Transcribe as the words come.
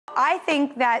I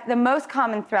think that the most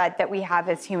common thread that we have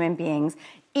as human beings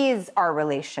is our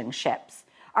relationships,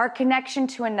 our connection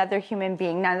to another human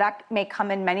being. Now, that may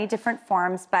come in many different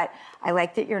forms, but I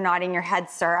like that you're nodding your head,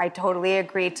 sir. I totally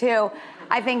agree, too.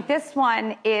 I think this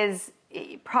one is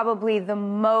probably the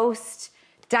most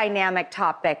dynamic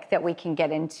topic that we can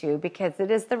get into, because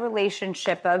it is the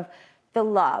relationship of the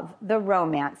love, the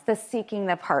romance, the seeking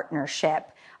the partnership.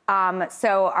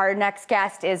 So our next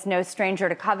guest is no stranger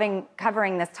to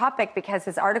covering this topic, because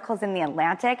his articles in The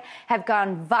Atlantic have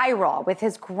gone viral with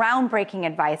his groundbreaking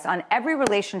advice on every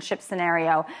relationship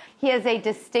scenario. He is a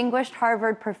distinguished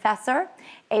Harvard professor,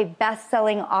 a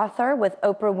best-selling author with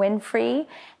Oprah Winfrey,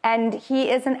 and he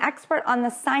is an expert on the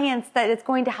science that is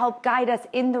going to help guide us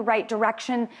in the right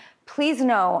direction. Please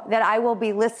know that I will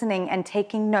be listening and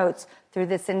taking notes through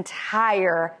this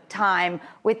entire time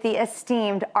with the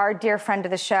esteemed, our dear friend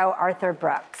of the show, Arthur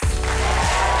Brooks.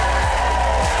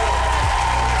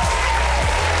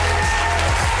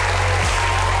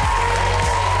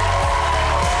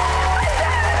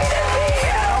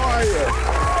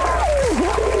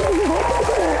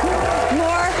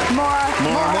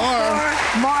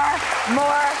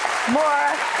 More.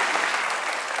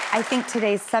 I think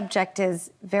today's subject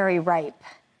is very ripe.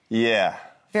 Yeah.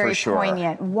 Very for sure.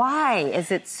 poignant. Why is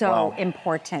it so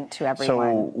important to everyone?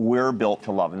 So we're built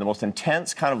to love, and the most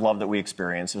intense kind of love that we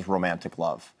experience is romantic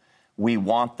love. We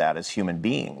want that as human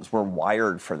beings. We're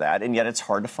wired for that, and yet it's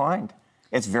hard to find.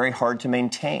 It's very hard to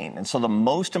maintain. And so the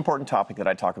most important topic that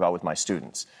I talk about with my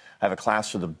students, I have a class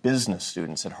for the business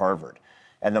students at Harvard,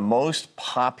 and the most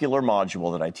popular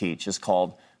module that I teach is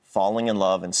called Falling in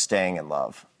Love and Staying in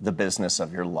Love, the Business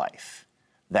of Your Life.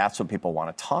 That's what people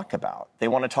want to talk about. They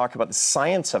want to talk about the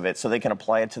science of it so they can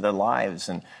apply it to their lives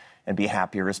and be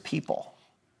happier as people.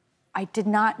 I did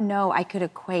not know I could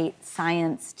equate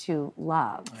science to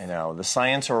love. I know. The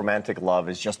science of romantic love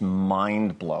is just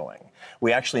mind-blowing.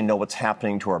 We actually know what's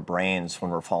happening to our brains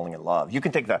when we're falling in love. You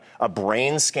can take a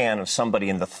brain scan of somebody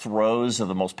in the throes of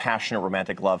the most passionate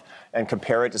romantic love and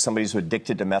compare it to somebody who's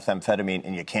addicted to methamphetamine,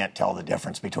 and you can't tell the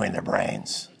difference between their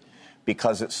brains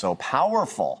because it's so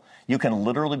powerful. You can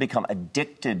literally become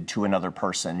addicted to another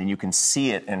person, and you can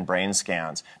see it in brain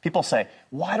scans. People say,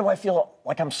 why do I feel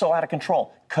like I'm so out of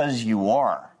control? Because you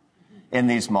are in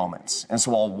these moments. And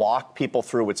so I'll walk people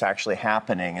through what's actually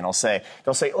happening, and they'll say,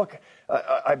 look,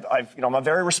 I'm a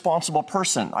very responsible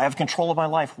person. I have control of my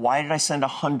life. Why did I send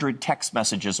 100 text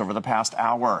messages over the past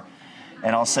hour?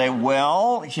 And I'll say,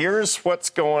 well, here's what's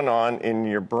going on in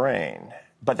your brain.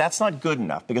 But that's not good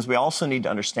enough, because we also need to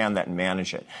understand that and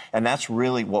manage it. And that's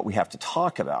really what we have to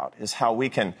talk about, is how we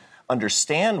can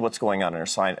understand what's going on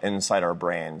inside our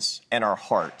brains and our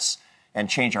hearts and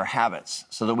change our habits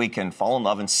so that we can fall in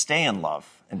love and stay in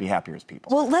love and be happier as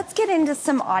people. Well, let's get into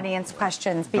some audience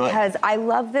questions, because I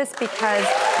love this, because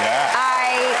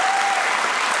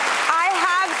I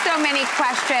have so many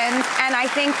questions, and I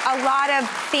think a lot of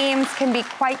themes can be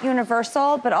quite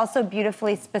universal, but also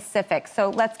beautifully specific. So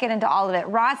let's get into all of it.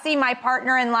 Rossi, my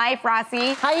partner in life.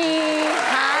 Rossi. Hi.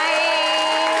 Hi.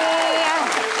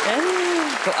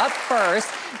 So up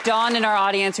first, Dawn in our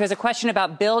audience, who has a question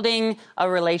about building a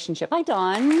relationship. Hi,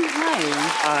 Dawn. Hi.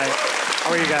 Hi.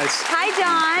 How are you guys? Hi,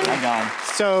 Dawn. Hi, Dawn.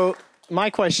 So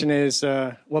my question is,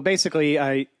 well, basically,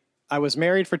 I was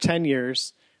married for 10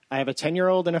 years. I have a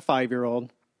 10-year-old and a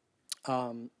 5-year-old.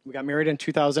 We got married in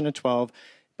 2012,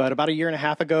 but about a year and a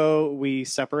half ago, we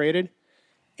separated.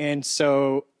 And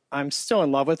so I'm still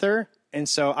in love with her. And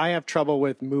so I have trouble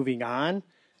with moving on.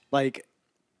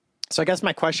 So I guess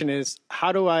my question is,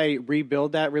 how do I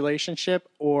rebuild that relationship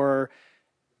or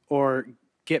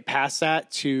get past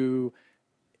that to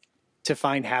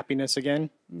find happiness again?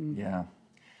 Yeah.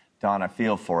 Dawn, I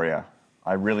feel for you.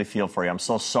 I really feel for you. I'm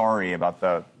so sorry about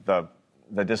the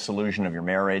disillusion of your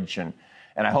marriage, and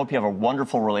I hope you have a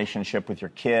wonderful relationship with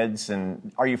your kids.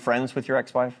 And are you friends with your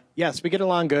ex-wife? Yes, we get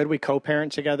along good. We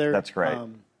co-parent together. That's great.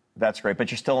 That's great, but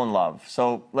you're still in love.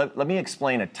 So let me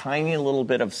explain a tiny little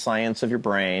bit of science of your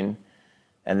brain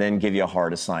and then give you a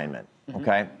hard assignment,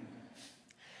 okay?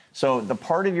 So the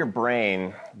part of your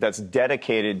brain that's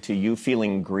dedicated to you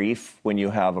feeling grief when you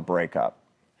have a breakup,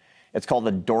 it's called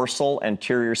the dorsal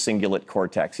anterior cingulate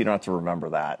cortex. You don't have to remember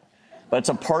that. But it's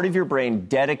a part of your brain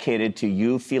dedicated to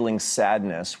you feeling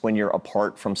sadness when you're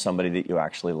apart from somebody that you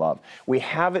actually love. We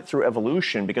have it through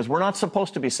evolution because we're not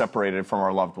supposed to be separated from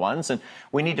our loved ones, and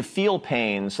we need to feel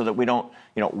pain so that we don't,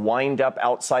 wind up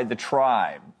outside the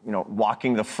tribe,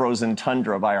 walking the frozen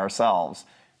tundra by ourselves.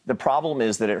 The problem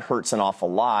is that it hurts an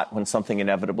awful lot when something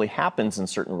inevitably happens in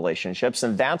certain relationships,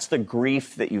 and that's the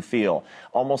grief that you feel,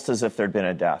 almost as if there'd been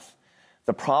a death.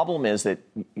 The problem is that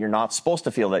you're not supposed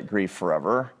to feel that grief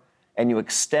forever. and you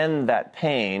extend that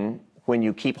pain when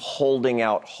you keep holding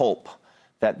out hope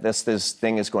that this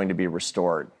thing is going to be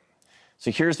restored. So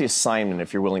here's the assignment,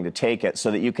 if you're willing to take it, so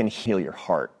that you can heal your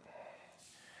heart.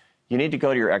 You need to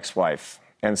go to your ex-wife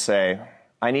and say,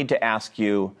 I need to ask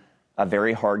you a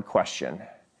very hard question,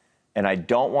 and I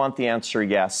don't want the answer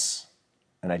yes,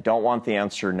 and I don't want the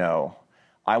answer no.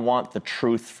 I want the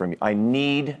truth from you. I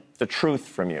need the truth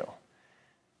from you.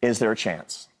 Is there a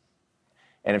chance?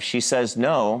 And if she says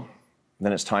no,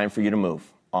 then it's time for you to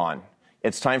move on.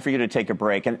 It's time for you to take a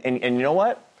break. And you know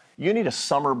what? You need a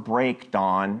summer break,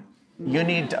 Dawn. You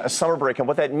need a summer break. And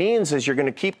what that means is you're going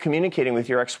to keep communicating with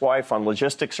your ex-wife on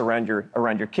logistics around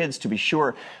your kids, to be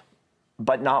sure,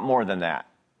 but not more than that.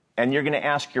 And you're going to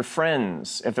ask your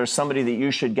friends if there's somebody that you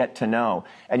should get to know.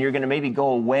 And you're going to maybe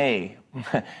go away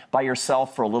by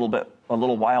yourself for a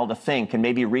little while to think and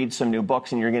maybe read some new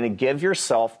books. And you're going to give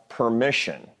yourself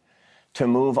permission to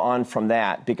move on from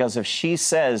that. Because if she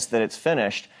says that it's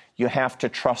finished, you have to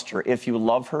trust her. If you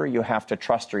love her, you have to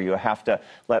trust her. You have to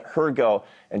let her go.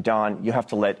 And Dawn, you have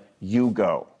to let you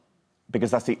go.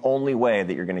 Because that's the only way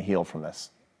that you're going to heal from this.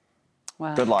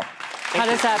 Wow. Good luck. How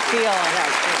does that feel?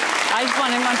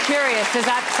 I'm curious, does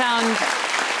that sound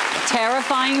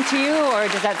terrifying to you, or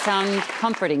does that sound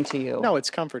comforting to you? No, it's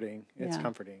comforting. It's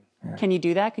comforting. Can you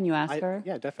do that? Can you ask her?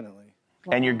 Yeah, definitely.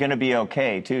 And you're going to be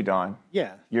okay, too, Dawn.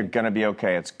 Yeah. You're going to be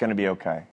okay. It's going to be okay.